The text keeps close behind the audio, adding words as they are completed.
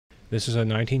This is a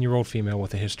 19-year-old female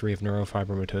with a history of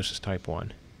neurofibromatosis type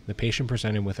 1. The patient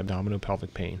presented with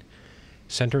abdominopelvic pain.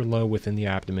 Centered low within the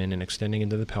abdomen and extending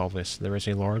into the pelvis, there is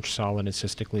a large solid and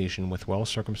cystic lesion with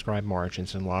well-circumscribed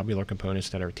margins and lobular components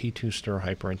that are T2 stir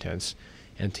hyperintense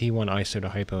and T1 iso to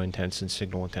hypointense in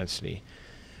signal intensity.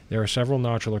 There are several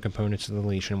nodular components of the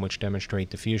lesion which demonstrate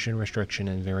diffusion, restriction,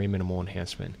 and very minimal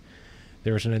enhancement.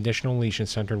 There is an additional lesion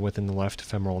centered within the left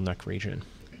femoral neck region.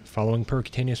 Following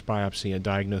percutaneous biopsy, a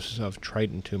diagnosis of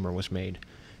Triton tumor was made.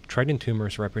 Triton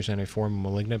tumors represent a form of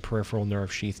malignant peripheral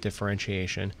nerve sheath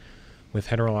differentiation with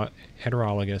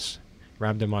heterologous,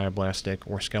 rhabdomyoblastic,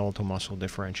 or skeletal muscle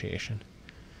differentiation.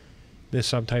 This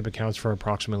subtype accounts for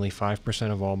approximately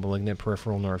 5% of all malignant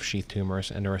peripheral nerve sheath tumors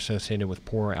and are associated with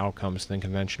poorer outcomes than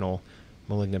conventional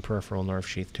malignant peripheral nerve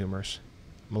sheath tumors.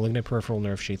 Malignant peripheral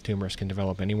nerve sheath tumors can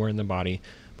develop anywhere in the body,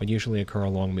 but usually occur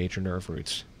along major nerve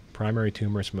roots. Primary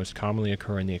tumors most commonly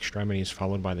occur in the extremities,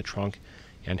 followed by the trunk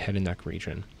and head and neck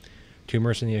region.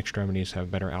 Tumors in the extremities have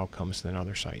better outcomes than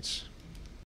other sites.